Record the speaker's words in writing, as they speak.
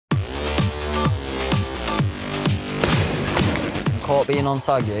caught being on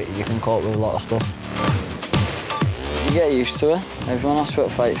tag, you can cope with a lot of stuff. You get used to it. Everyone has to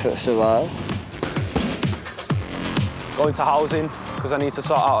fight for it to survive. Going to housing, because I need to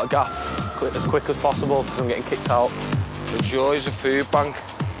sort out a gaff as quick as possible, because I'm getting kicked out. The joys of food bank.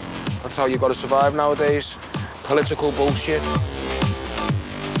 That's how you've got to survive nowadays. Political bullshit.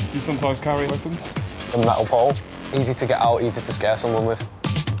 You sometimes carry weapons? A metal pole. Easy to get out, easy to scare someone with.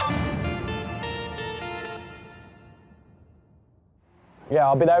 Yeah,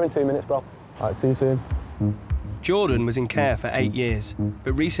 I'll be there in 2 minutes, bro. All right, see you soon. Jordan was in care for 8 years,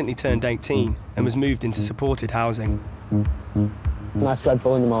 but recently turned 18 and was moved into supported housing. Nice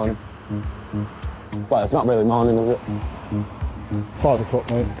dreadful in the morning. Well, it's not really morning, is it? 5 o'clock,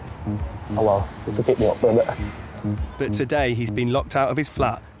 mate. Oh well, it'll keep me up for a bit. But today he's been locked out of his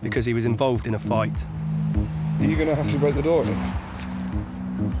flat because he was involved in a fight. Are you going to have to break the door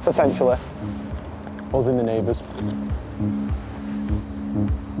in? Potentially. Us in the neighbours.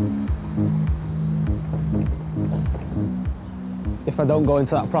 If I don't go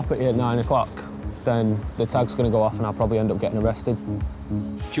into that property at 9 o'clock, then the tag's going to go off and I'll probably end up getting arrested.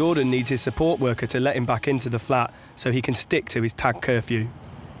 Jordan needs his support worker to let him back into the flat so he can stick to his tag curfew.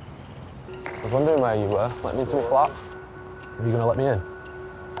 I was wondering where you were. Let me into my flat. Are you going to let me in?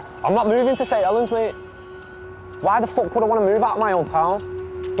 I'm not moving to St Helens, mate. Why the fuck would I want to move out of my own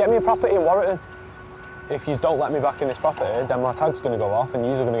town? Get me a property in Warrington. If you don't let me back in this property, then my tag's going to go off and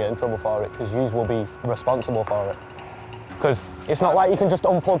yous are going to get in trouble for it because yous will be responsible for it. Because it's not like you can just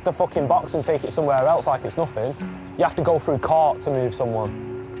unplug the fucking box and take it somewhere else like it's nothing. You have to go through court to move someone.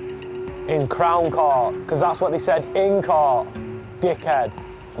 In Crown Court, because that's what they said, in court, dickhead.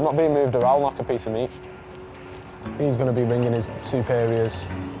 I'm not being moved around like a piece of meat. He's going to be ringing his superiors.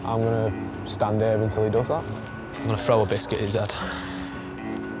 I'm going to stand here until he does that. I'm going to throw a biscuit at his head.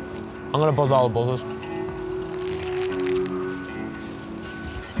 I'm going to buzz all the buzzers.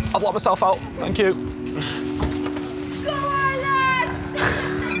 I've locked myself out, thank you. Go on, lad!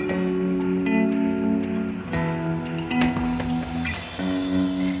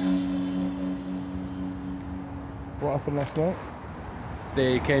 What happened last night?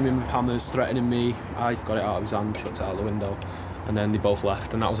 They came in with hammers threatening me. I got it out of his hand, chucked it out the window, and then they both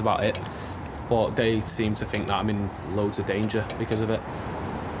left, and that was about it. But they seem to think that I'm in loads of danger because of it.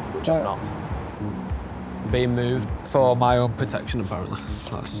 Which I'm not. Being moved for my own protection, apparently.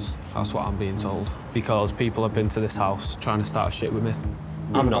 That's what I'm being told. Because people have been to this house trying to start shit with me.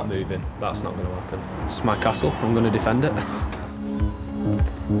 I'm not moving. That's not going to happen. It's my castle. I'm going to defend it.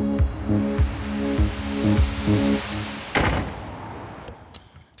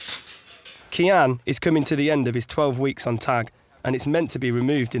 Kian is coming to the end of his 12 weeks on tag, and it's meant to be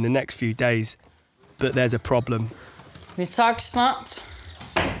removed in the next few days. But there's a problem. My tag snapped.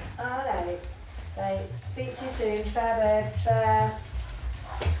 All right. Right. Speak to you soon. Try, babe. Try.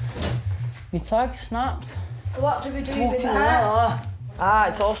 My tag snapped. What do we do with that? Ah,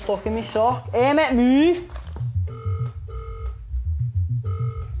 it's all stuck in my sock. Hey, mate, move.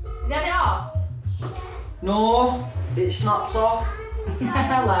 Get it off? No, it snaps off.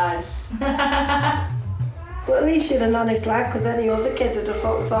 Lies. Well, at least you're an honest lad, because any other kid would have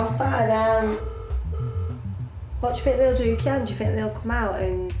fucked off by then. What do you think they'll do, Kian? Do you think they'll come out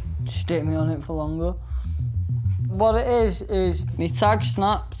and stick me on it for longer? What it is my tag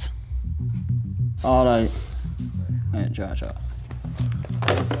snapped. All right. Wait, try.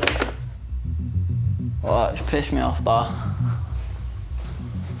 Oh, it's pissed me off, that.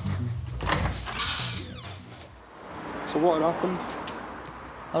 So what had happened?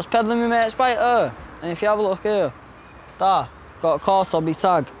 I was peddling my mate's bike here, and if you have a look here, got caught on my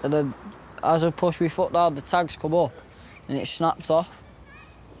tag, and then as I pushed my foot down, the tag's come up, and it snapped off.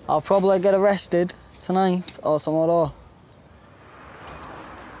 I'll probably get arrested tonight or tomorrow.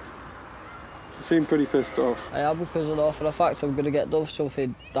 You seem pretty pissed off. I am, because I know for the fact I'm going to get done for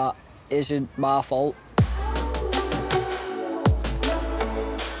something that isn't my fault.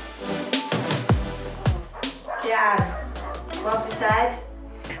 Kian, what's he said?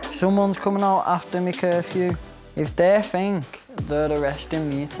 Someone's coming out after me curfew. If they think they're arresting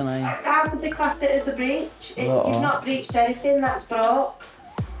me tonight. How could they class it as a breach? You've not breached anything, that's broke.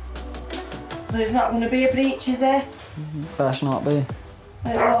 So it's not going to be a breach, is it? Best not be.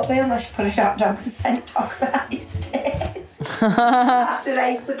 It won't be unless you put it out down consent organised after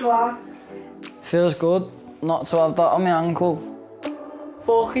 8 o'clock. Feels good not to have that on my ankle.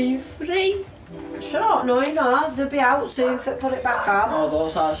 Fucking free. Shut up, no, you're not. They'll be out soon for put it back on. Oh, don't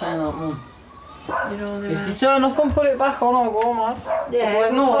start saying that, Mum. You know they If you turn up and put it back on, I'll go mad. Yeah,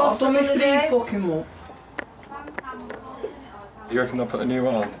 like, no, I've done my free free fucking one. You reckon they'll put a new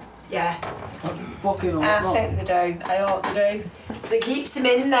one on? Yeah. Fucking I think they do. I hope they do. So it keeps them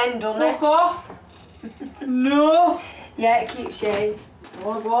in then, doesn't it? Fuck off! No! Yeah, it keeps you in. I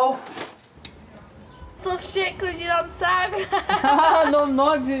wanna go. Tough shit because you're on tag. No, I'm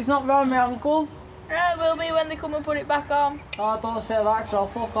not, 'cause it's not round my ankle. Right, will be when they come and put it back on. Oh, don't say that, 'cause I'll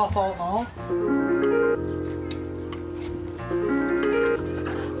fuck off out now.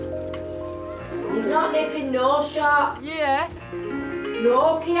 He's not nipping no shot. Yeah.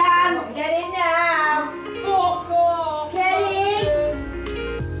 No, Kian. Get in now. Fuck off! Get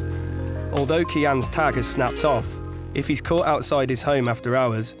in. Although Kian's tag has snapped off, if he's caught outside his home after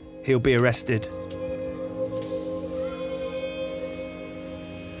hours, he'll be arrested.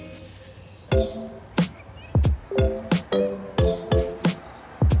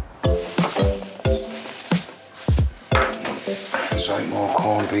 There's like more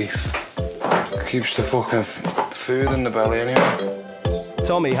corned beef. Keeps the fucking food in the belly anyway.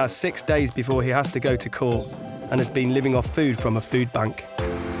 Tommy has 6 days before he has to go to court and has been living off food from a food bank.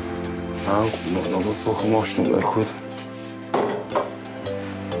 No, not another fucking washed up liquid.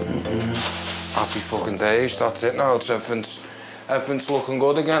 Happy fucking days, that's it now. Everything's looking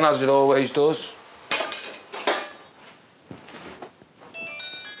good again, as it always does.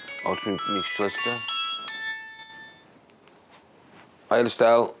 Oh, it's me solicitor. Hi,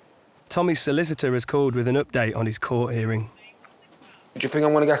 Estelle. Tommy's solicitor has called with an update on his court hearing. Do you think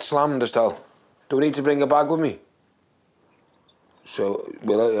I'm going to get slammed, Estelle? Do I need to bring a bag with me? So,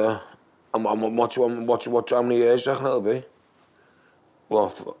 will I, yeah. How many years do you reckon it'll be?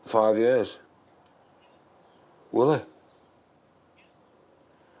 What, 5 years? Will it?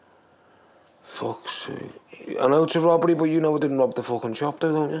 Fuck's sake. I know it's a robbery, but you know I didn't rob the fucking shop,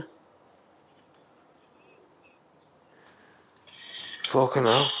 though, don't you? Fucking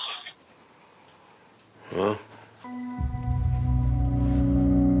hell. Yeah.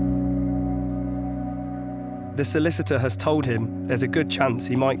 The solicitor has told him there's a good chance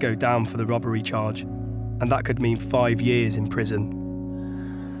he might go down for the robbery charge, and that could mean 5 years in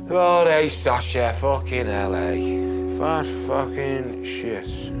prison. Oh, they Sasha, fucking LA. Fat fucking shit.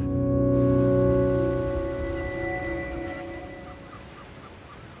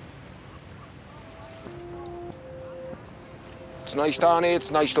 It's nice down here, it's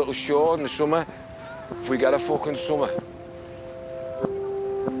a nice little shore in the summer. If we get a fucking summer.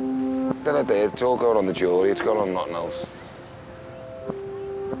 Then I did, it's all going on the jury, it's going on nothing else.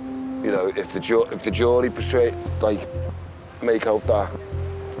 You know, if the jury persuade, like, make out that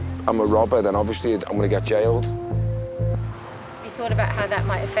I'm a robber, then obviously I'm gonna get jailed. Have you thought about how that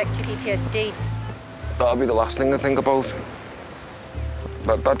might affect your PTSD? That'll be the last thing I think about.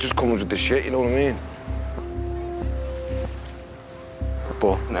 That just comes with the shit, you know what I mean?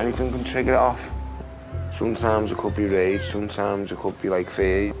 But anything can trigger it off. Sometimes it could be rage, sometimes it could be like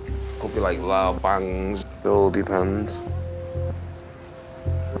fear, it could be like loud bangs. It all depends.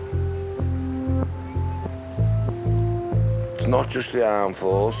 It's not just the armed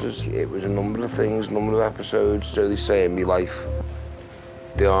forces, it was a number of things, a number of episodes, so they say in my life.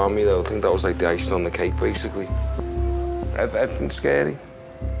 The army, though, I think that was like the icing on the cake, basically. Everything's scary.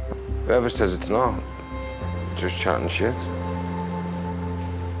 Whoever says it's not, just chatting shit.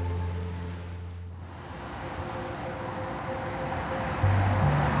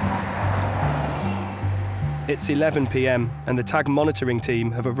 It's 11 p.m. and the tag monitoring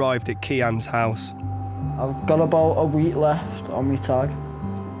team have arrived at Kian's house. I've got about a week left on my tag.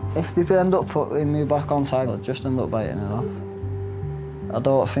 If they end up putting me back on tag, I'll just end up biting it off. I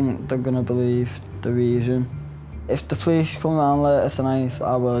don't think they're gonna believe the reason. If the police come around later tonight,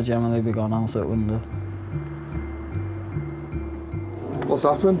 I will generally be gone out the window. What's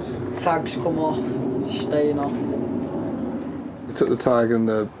happened? Tags come off, staying off. You took the tag and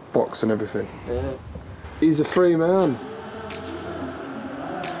the box and everything? Yeah. He's a free man.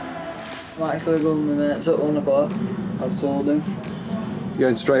 I'm actually going with my mates at 1 o'clock. I've told him. You're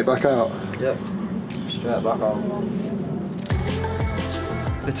going straight back out? Yep, straight back out.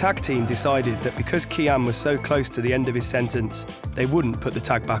 The tag team decided that because Kian was so close to the end of his sentence, they wouldn't put the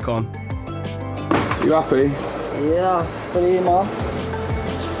tag back on. You happy? Yeah, 3 more.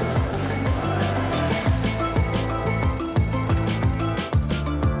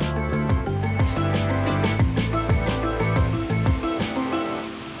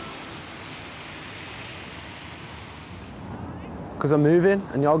 Because I'm moving,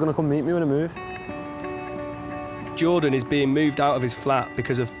 and you're going to come meet me when I move. Jordan is being moved out of his flat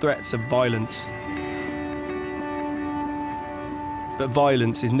because of threats of violence. But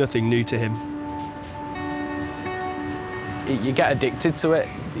violence is nothing new to him. You get addicted to it.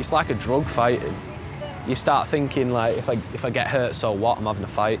 It's like a drug fight. You start thinking, like, if I get hurt, so what? I'm having a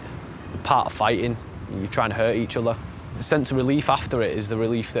fight. part of fighting. You're trying to hurt each other. The sense of relief after it is the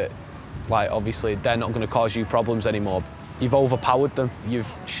relief that, like, obviously they're not going to cause you problems anymore. You've overpowered them.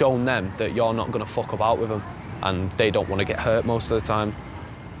 You've shown them that you're not going to fuck about with them, and they don't want to get hurt most of the time.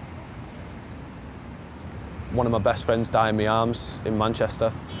 One of my best friends died in my arms in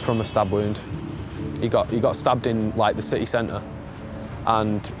Manchester from a stab wound. He got stabbed in, like, the city centre,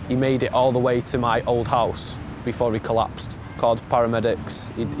 and he made it all the way to my old house before he collapsed. Called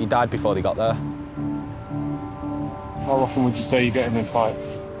paramedics. He died before they got there. How often would you say you get in fights?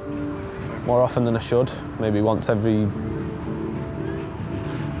 More often than I should. Maybe once every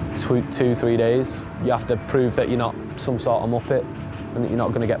 2-3 days. You have to prove that you're not some sort of muppet and that you're not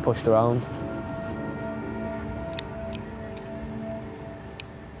going to get pushed around.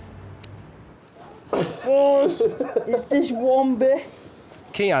 It's this one bit.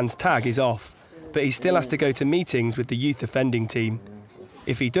 Kian's tag is off, but he still has to go to meetings with the youth offending team.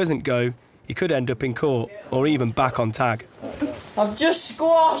 If he doesn't go, he could end up in court or even back on tag. I've just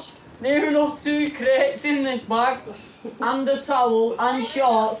squashed near enough 2 crates in this bag, and a towel and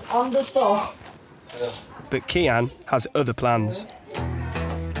shorts and the top. But Kian has other plans.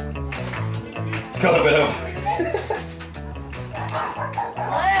 It's got a bit of...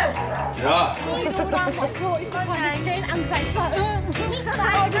 Yeah. He's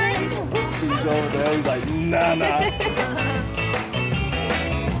over there, he's like, nah, nah.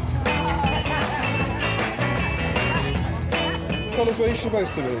 Tell us where you're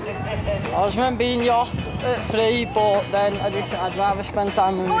supposed to be. I was meant to be in yacht at 3, but then I'd rather spend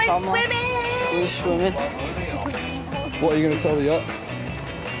time with my family. We're swimming. What are you going to tell the yacht?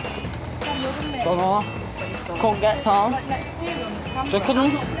 Don't know. Couldn't get down. So I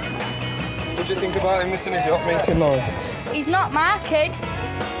couldn't. What do you think about him missing his yacht meeting, Lauren? He's not my kid.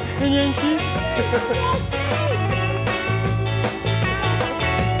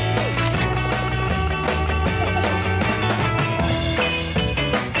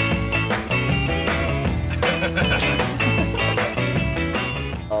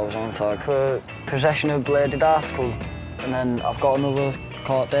 I was on tag for possession of bladed article, and then I've got another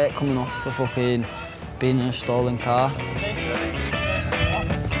court date coming up for fucking being in a stolen car.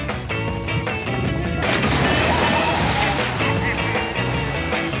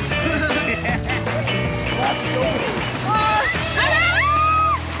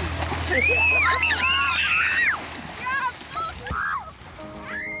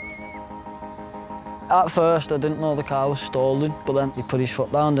 At first, I didn't know the car was stolen, but then he put his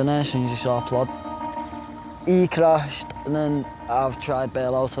foot down, didn't he, as soon as he saw a plod. He crashed, and then I've tried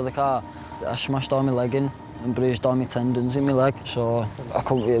bail out of the car. I smashed all my leg in and bruised all my tendons in my leg, so I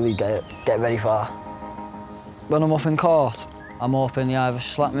couldn't really get very far. When I'm up in court, I'm hoping he either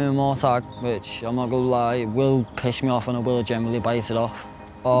slap me with more tag, which I'm not gonna lie, it will piss me off and I will generally bite it off,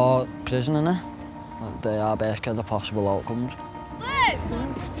 or prison, innit? They are basically the possible outcomes.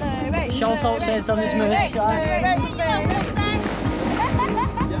 Shout out says on this movie.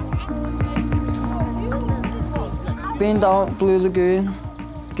 Being down at Blue Lagoon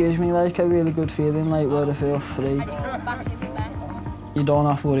gives me like a really good feeling, like where I feel free. You don't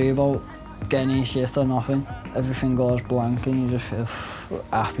have to worry about getting any shit or nothing. Everything goes blank and you just feel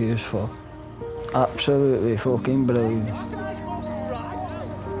happy as fuck. Absolutely fucking brilliant.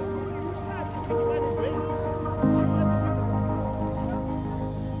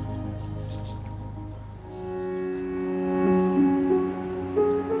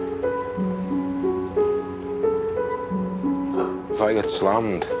 If I get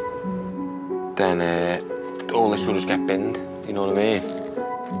slammed, then all this will just get binned, you know what I mean?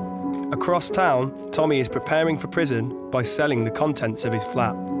 Across town, Tommy is preparing for prison by selling the contents of his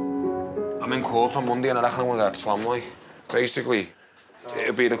flat. I'm in court on Monday and I reckon I'm gonna get slammed, like. Basically,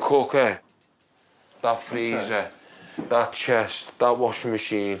 it'll be the cooker, that freezer, that chest, that washing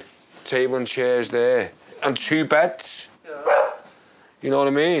machine, table and chairs there, and 2 beds. You know what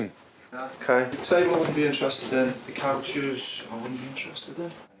I mean? Okay. The table I wouldn't be interested in. The couches I wouldn't be interested in.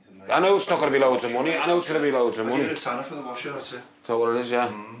 I know it's not going to be loads of money. I know it's going to be loads of money. I'll give it a tenner for the washer, that's it. Is that what it is,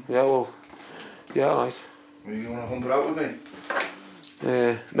 yeah? Yeah, well, yeah, right. You want to hump it out with me?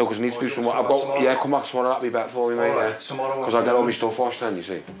 No, because I need to do some work. I've got, yeah, come back tomorrow, that'll be better for me, mate. All right, yeah. tomorrow. Because I get all my stuff washed then, you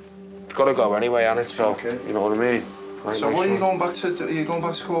see. It's got to go anyway, hasn't it? So, okay. You know what I mean? Right, so what are you going back to? Are you going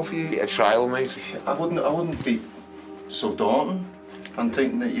back to court for you? Yeah, a trial, mate. I wouldn't be so daunting and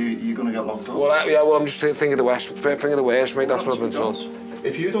thinking that you're going to get locked up. Well, yeah, well, I'm just thinking of the worst, mate. That's what I've been told.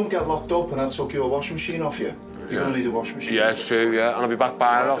 If you don't get locked up and I took your washing machine off you, you're going to need a washing machine. Yeah, it's true, yeah. And I'll be back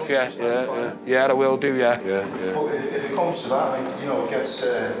buying it off, yeah. Yeah, I will do, yeah. But if it comes to that, you know, it gets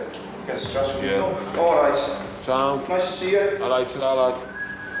stressful. Yeah. All right. Sound. Nice to see you. All right.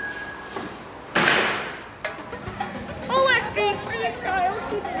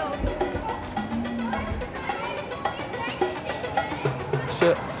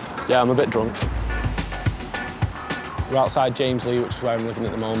 Shit. Yeah, I'm a bit drunk. We're outside James Lee, which is where I'm living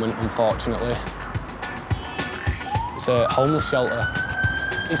at the moment, unfortunately. It's a homeless shelter.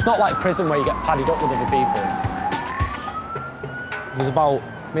 It's not like prison where you get padded up with other people. There's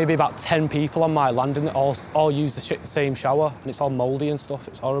maybe about 10 people on my landing that all use the same shower, and it's all mouldy and stuff.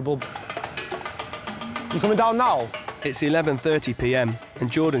 It's horrible. You coming down now? It's 11:30 p.m.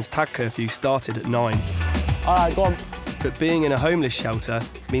 and Jordan's tag curfew started at 9. All right, go on. But being in a homeless shelter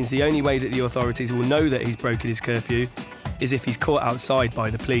means the only way that the authorities will know that he's broken his curfew is if he's caught outside by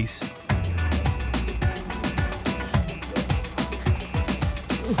the police.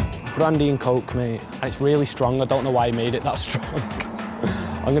 Brandy and Coke, mate. And it's really strong. I don't know why he made it that strong.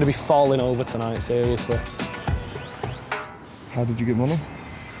 I'm going to be falling over tonight, seriously. How did you get money?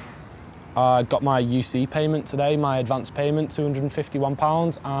 I got my UC payment today, my advance payment,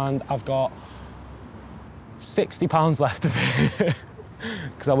 £251, and I've got £60 left of it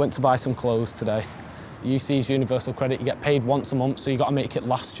because I went to buy some clothes today. UC's universal credit, you get paid once a month, so you got to make it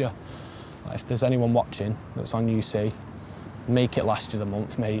last you. If there's anyone watching that's on UC, make it last you the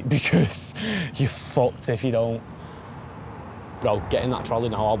month, mate, because you're fucked if you don't. Bro, get in that trolley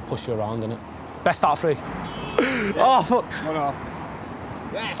now, I'll push you around in it. Best out of 3. Yeah. Oh, fuck. 1.5.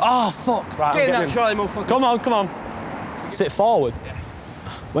 Yes. Oh, fuck. Right, get in that trolley, motherfucker. Come on, come on. Sit forward. Yeah.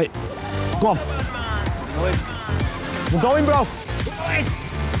 Wait. Go on. We're going, bro.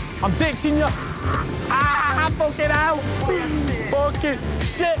 I'm ditching you. Ah, fucking hell. Fucking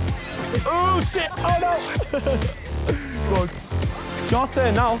shit. Oh, shit. Oh, no. Go on. It's your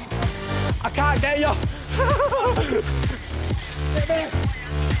turn now. I can't get you.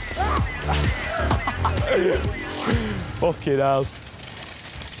 Fucking hell.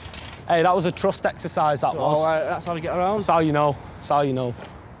 Hey, that was a trust exercise, that was. All right, that's how we get around. That's how you know. That's how you know.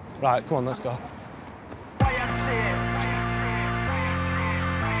 Right, come on, let's go.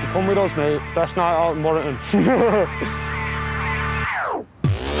 You come with us, mate. Best night out in Warrington.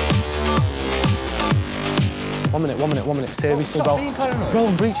 1 minute, 1 minute, 1 minute. Seriously, bro. Bro,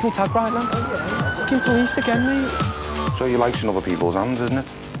 I'm breaching my tag right now. Oh, yeah. Fucking police again, mate. So your life's in other people's hands, isn't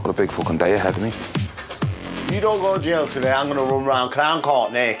it? Got a big fucking day ahead of me. You don't go to jail today, I'm going to run round Crown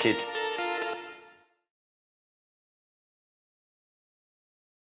Court naked.